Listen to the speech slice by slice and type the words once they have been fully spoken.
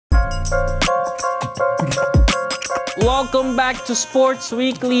Welcome back to Sports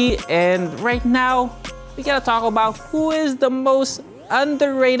Weekly, and right now we gotta talk about who is the most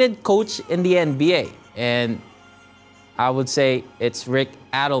underrated coach in the NBA. And I would say it's Rick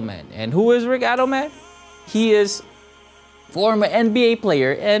Adelman. And who is Rick Adelman? He is former NBA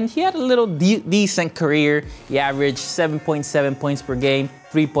player, and he had a little decent career. He averaged 7.7 points per game,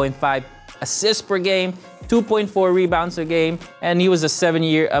 3.5 assists per game, 2.4 rebounds a game, and he was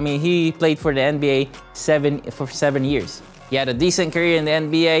he played for the NBA for 7 years. He had a decent career in the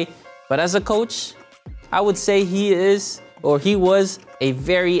NBA, but as a coach, I would say he was a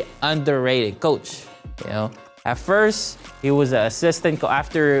very underrated coach. You know, at first he was an assistant.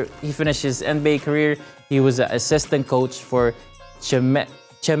 After he finished his NBA career, he was an assistant coach for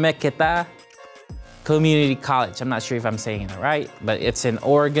Chemeketa Community College. I'm not sure if I'm saying it right, but it's in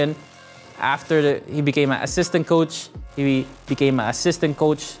Oregon. After he became an assistant coach, he became an assistant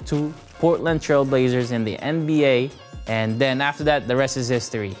coach to Portland Trail Blazers in the NBA. And then after that, the rest is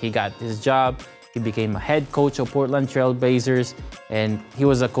history. He got his job. He became a head coach of Portland Trail Blazers, and he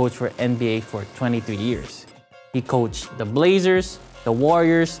was a coach for NBA for 23 years. He coached the Blazers, the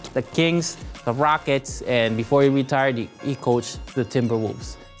Warriors, the Kings, the Rockets, and before he retired, he coached the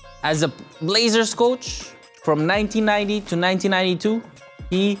Timberwolves. As a Blazers coach, from 1990 to 1992,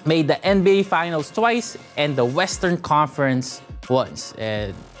 he made the NBA Finals twice and the Western Conference once.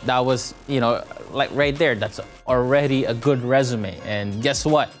 And that was, like right there, that's already a good resume. And guess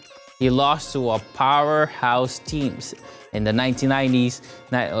what? He lost to a powerhouse teams in the 1990s,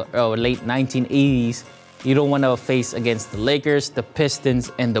 late 1980s. You don't want to face against the Lakers, the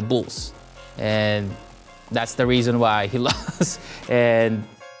Pistons, and the Bulls. And that's the reason why he lost. And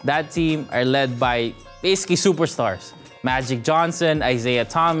that team are led by basically superstars. Magic Johnson, Isaiah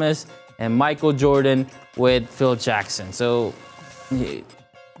Thomas, and Michael Jordan with Phil Jackson. So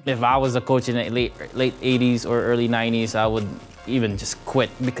if I was a coach in the late 80s or early 90s, I would even just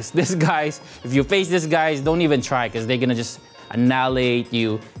quit, because if you face these guys, don't even try, because they're gonna just annihilate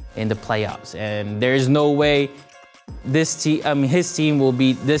you in the playoffs. And there's no way his team will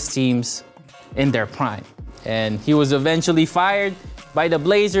beat this team's in their prime. And he was eventually fired by the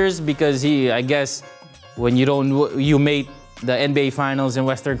Blazers because I guess when you made the NBA Finals and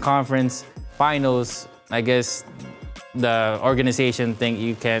Western Conference Finals, I guess the organization think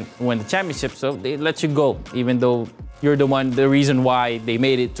you can't win the championship, so they let you go, even though you're the reason why they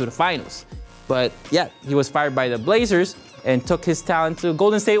made it to the finals. But yeah, he was fired by the Blazers and took his talent to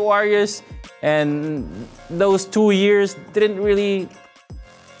Golden State Warriors, and those 2 years didn't really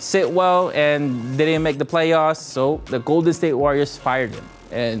sit well and didn't make the playoffs, so the Golden State Warriors fired him.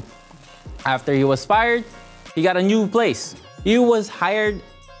 And after he was fired, he got a new place. He was hired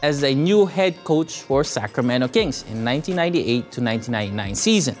as a new head coach for Sacramento Kings in 1998 to 1999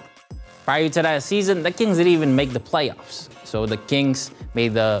 season. Prior to that season, the Kings didn't even make the playoffs. So the Kings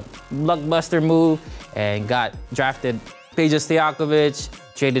made the blockbuster move and drafted Peja Stojakovic,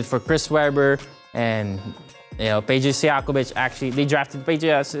 traded for Chris Webber, and Peja Stojakovic, they drafted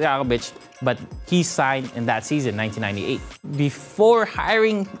Peja Stojakovic, but he signed in that season, 1998. Before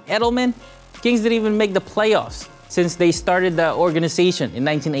hiring Adelman, Kings didn't even make the playoffs since they started the organization in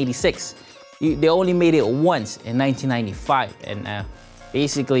 1986. They only made it once in 1995. And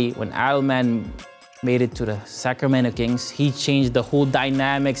basically, when Adelman made it to the Sacramento Kings, he changed the whole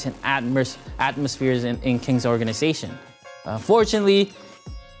dynamics and atmospheres in Kings organization. Fortunately,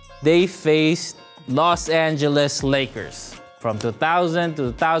 they faced Los Angeles Lakers. From 2000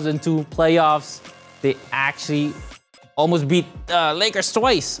 to 2002 playoffs, they actually almost beat Lakers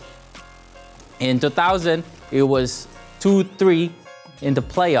twice. In 2000, it was 2-3 in the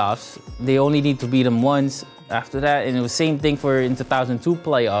playoffs. They only need to beat them once after that. And it was same thing in 2002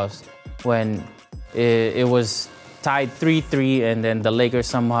 playoffs when it was tied 3-3, and then the Lakers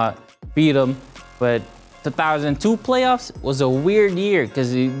somehow beat them. But 2002 playoffs was a weird year,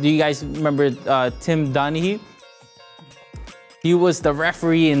 because do you guys remember Tim Donaghy? He was the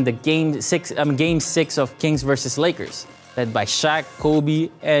referee in the game six of Kings versus Lakers, led by Shaq, Kobe,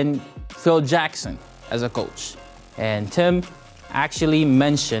 and Phil Jackson as a coach. And Tim actually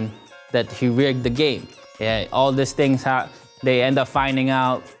mentioned that he rigged the game. Yeah, all these things, they end up finding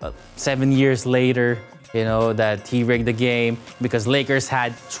out 7 years later, that he rigged the game because Lakers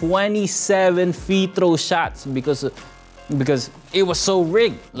had 27 free throw shots because it was so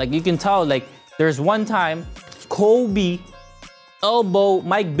rigged. Like, you can tell, like, there's one time Kobe elbowed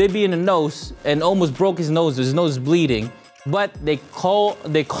Mike Bibby in the nose and almost broke his nose. His nose is bleeding. But they called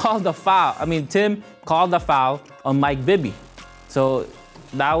the foul. Tim called the foul on Mike Bibby. So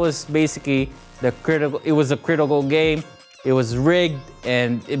that was basically it was a critical game. It was rigged,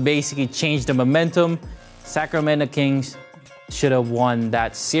 and it basically changed the momentum. Sacramento Kings should have won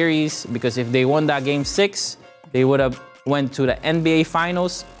that series, because if they won that game 6, they would have went to the NBA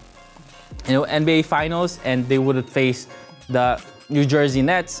Finals. NBA Finals, and they would have faced the New Jersey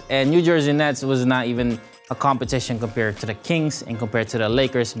Nets. And New Jersey Nets was not even a competition compared to the Kings and compared to the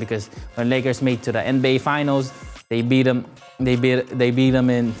Lakers, because when Lakers made to the NBA Finals, they beat them. They beat them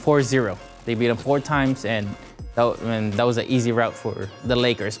in 4-0. They beat them 4 times, and that was an easy route for the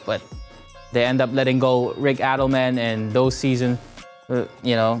Lakers. But they end up letting go Rick Adelman, and those seasons,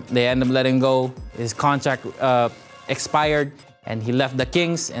 they end up letting go. His contract expired, and he left the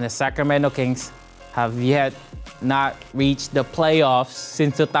Kings, and the Sacramento Kings have yet not reached the playoffs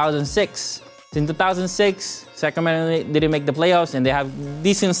since 2006. Since 2006, Sacramento didn't make the playoffs, and they have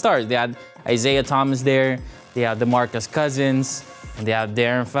decent stars. They had Isaiah Thomas there, they have DeMarcus Cousins, and they have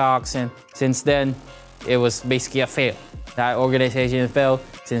Darren Fox, and since then, it was basically a fail. That organization failed.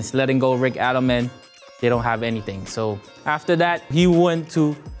 Since letting go Rick Adelman, they don't have anything. So after that, he went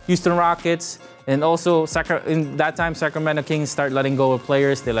to Houston Rockets, and also in that time, Sacramento Kings start letting go of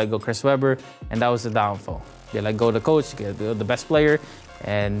players. They let go Chris Webber, and that was the downfall. They let go the coach, the best player,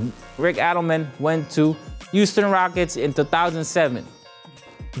 and Rick Adelman went to Houston Rockets in 2007.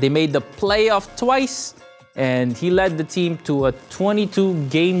 They made the playoff twice, and he led the team to a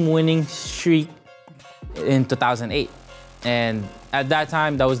 22-game winning streak in 2008. And at that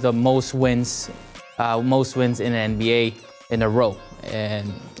time, that was the most wins in the NBA in a row.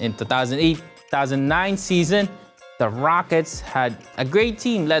 And in 2008-2009 season, the Rockets had a great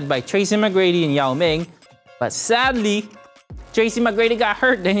team led by Tracy McGrady and Yao Ming. But sadly, Tracy McGrady got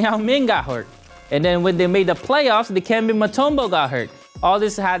hurt, then Yao Ming got hurt. And then when they made the playoffs, Dikembe Mutombo got hurt. All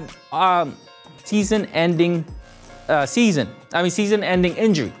this had season-ending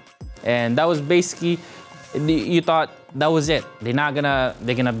injury. And that was basically, you thought that was it. They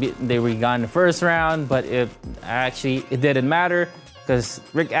were gone in the first round, but it didn't matter, because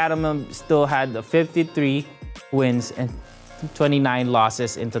Rick Adelman still had the 53 wins and 29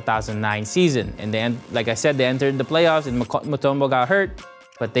 losses in 2009 season. And then, like I said, they entered the playoffs, and Mutombo got hurt,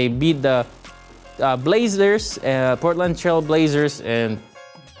 but they beat the Blazers, Portland Trail Blazers, and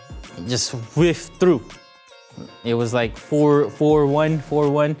just whiffed through. It was like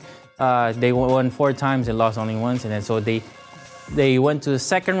 4-1. They won 4 times and lost only once, and then so they went to the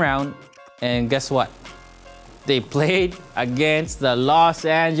second round, and guess what? They played against the Los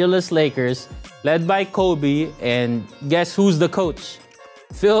Angeles Lakers, led by Kobe, and guess who's the coach?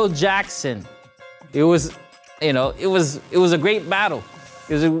 Phil Jackson. It was a great battle.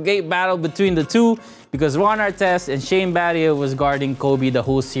 It was a great battle between the two, because Ron Artest and Shane Battier was guarding Kobe the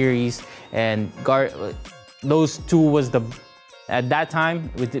whole series, and those two was at that time,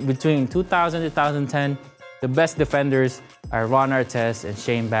 between 2000 and 2010, the best defenders are Ron Artest and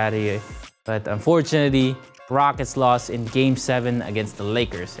Shane Battier. But unfortunately, Rockets lost in Game 7 against the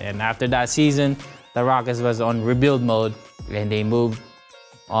Lakers. And after that season, the Rockets was on rebuild mode, and they moved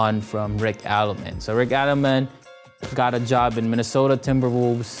on from Rick Adelman. So Rick Adelman got a job in Minnesota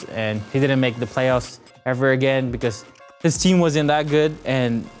Timberwolves, and he didn't make the playoffs ever again because his team wasn't that good,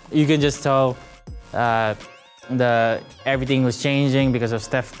 and you can just tell everything was changing because of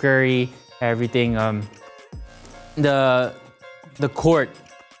Steph Curry. Everything, the court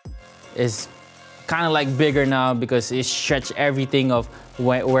is kind of like bigger now because it stretched everything of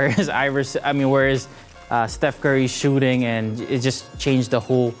where is Steph Curry shooting, and it just changed the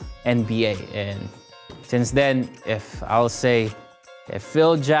whole NBA. And since then, if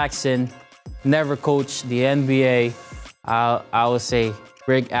Phil Jackson never coached the NBA, I would say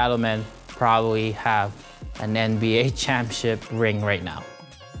Rick Adelman probably have an NBA championship ring right now.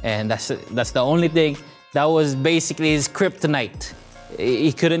 And that's the only thing that was basically his kryptonite.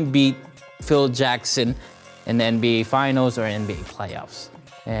 He couldn't beat Phil Jackson in the NBA Finals or NBA playoffs.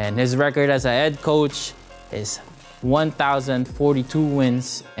 And his record as a head coach is 1,042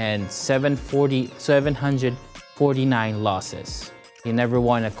 wins and 749 losses. He never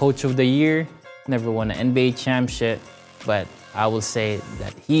won a Coach of the Year, never won an NBA championship, but I will say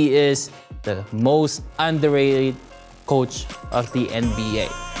that he is the most underrated coach of the NBA.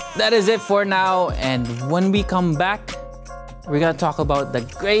 That is it for now, and when we come back, we're gonna talk about the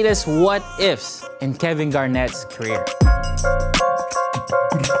greatest what-ifs in Kevin Garnett's career.